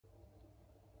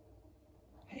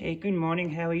Hey, good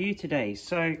morning. How are you today?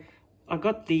 So I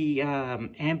got the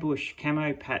ambush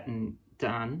camo pattern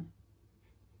done.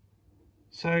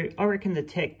 So I reckon the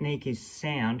technique is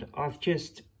sound. I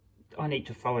need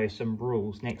to follow some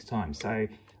rules next time. So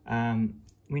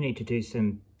we need to do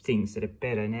some things that are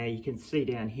better. Now you can see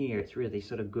down here, it's really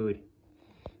sort of good.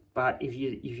 But if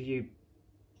you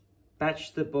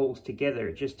batch the balls together,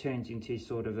 it just turns into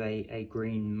sort of a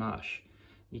green mush.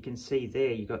 You can see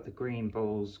there, you got the green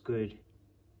balls, good,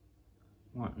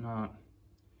 whatnot,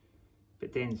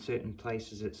 but then certain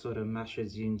places it sort of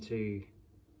mushes into,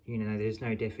 you know, there's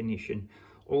no definition.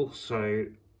 Also,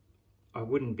 I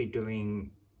wouldn't be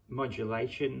doing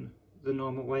modulation the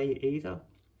normal way either.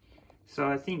 So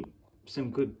I think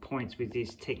some good points with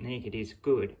this technique, it is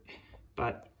good,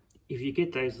 but if you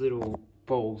get those little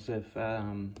balls of,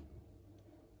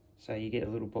 so you get a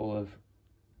little ball of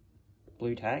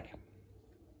blue tack,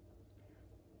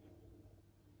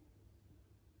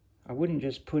 I wouldn't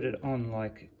just put it on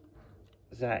like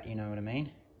that, you know what I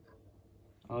mean?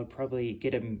 I would probably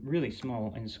get them really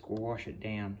small and squash it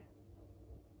down,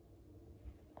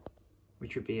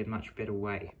 which would be a much better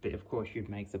way, but of course you'd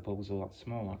make the balls a lot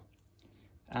smaller.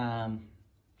 And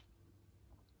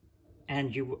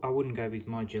I wouldn't go with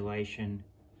modulation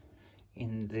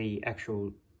in the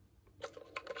actual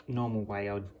normal way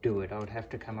I'd do it. I would have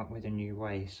to come up with a new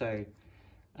way. So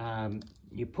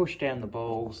you push down the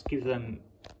balls, give them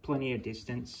plenty of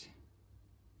distance,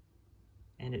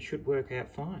 and it should work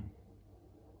out fine.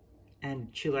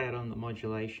 And chill out on the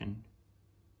modulation.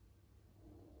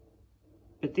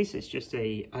 But this is just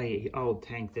a old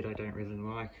tank that I don't really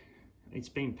like. It's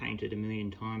been painted a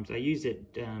million times. I use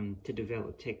it to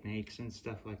develop techniques and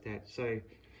stuff like that. So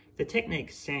the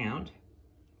technique's sound,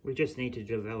 we just need to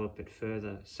develop it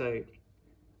further. So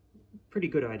pretty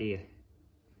good idea.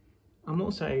 I'm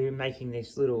also making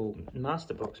this little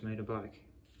master box motorbike,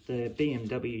 the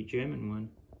BMW German one.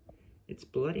 It's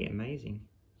bloody amazing.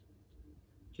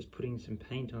 Just putting some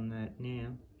paint on that now.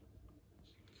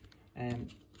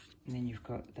 And then you've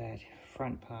got that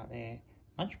front part there.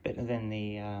 Much better than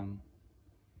the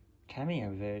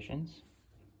Cameo versions.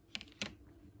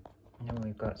 And then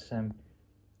we've got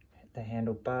the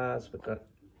handlebars. We've got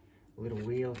a little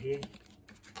wheel here.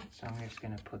 So I'm just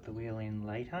going to put the wheel in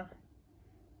later.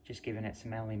 Just giving it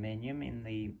some aluminium in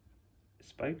the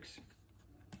spokes.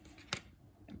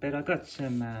 But I got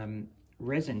some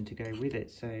resin to go with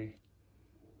it, so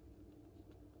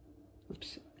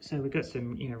we've got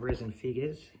some, you know, resin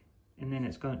figures, and then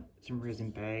it's got some resin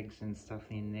bags and stuff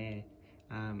in there.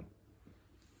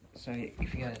 So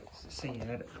if you guys see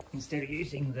that, instead of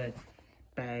using the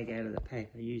bag out of the pack,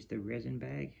 I used the resin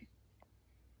bag,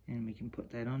 and we can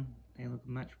put that on. They look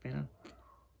much better.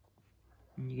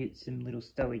 And you get some little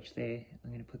stowage there.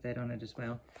 I'm going to put that on it as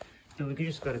well. So we've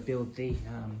just got to build the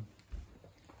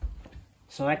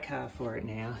sidecar for it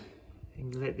now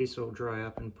and let this all dry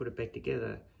up and put it back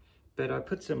together. But I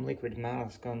put some liquid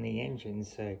mask on the engine,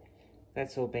 so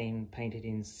that's all been painted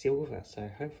in silver. So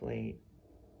hopefully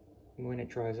when it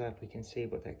dries up, we can see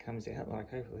what that comes out like.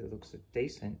 Hopefully it looks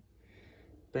decent.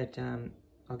 But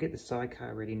I'll get the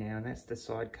sidecar ready now, and that's the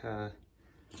sidecar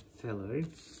fellow.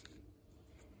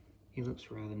 He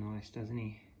looks rather nice, doesn't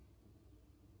he?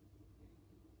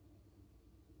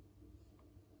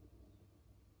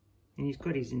 And he's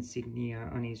got his insignia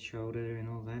on his shoulder and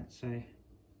all that, so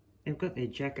they've got their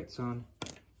jackets on.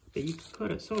 But you've got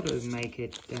to sort of make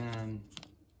it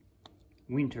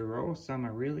winter or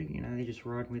summer, really. You know, they just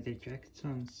ride with their jackets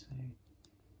on, so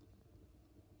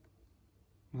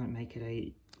might make it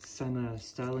a summer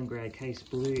Stalingrad case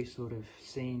blue sort of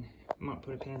scene. Might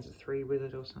put a Panzer III with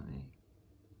it or something.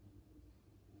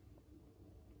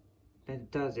 But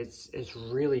it does, it's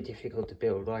really difficult to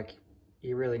build. Like,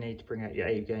 you really need to bring out your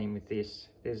A game with this.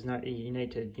 There's no, you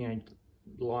need to, you know,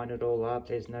 line it all up.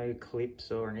 There's no clips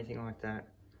or anything like that.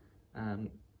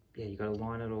 Yeah, you got to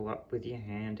line it all up with your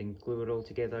hand and glue it all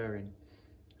together and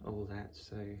all that.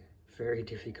 So very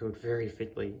difficult, very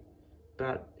fiddly,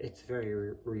 but it's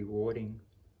very rewarding.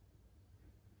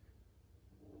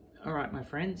 All right, my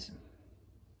friends.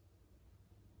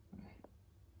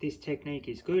 This technique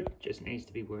is good, just needs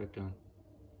to be worked on.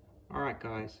 All right,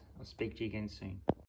 guys, I'll speak to you again soon.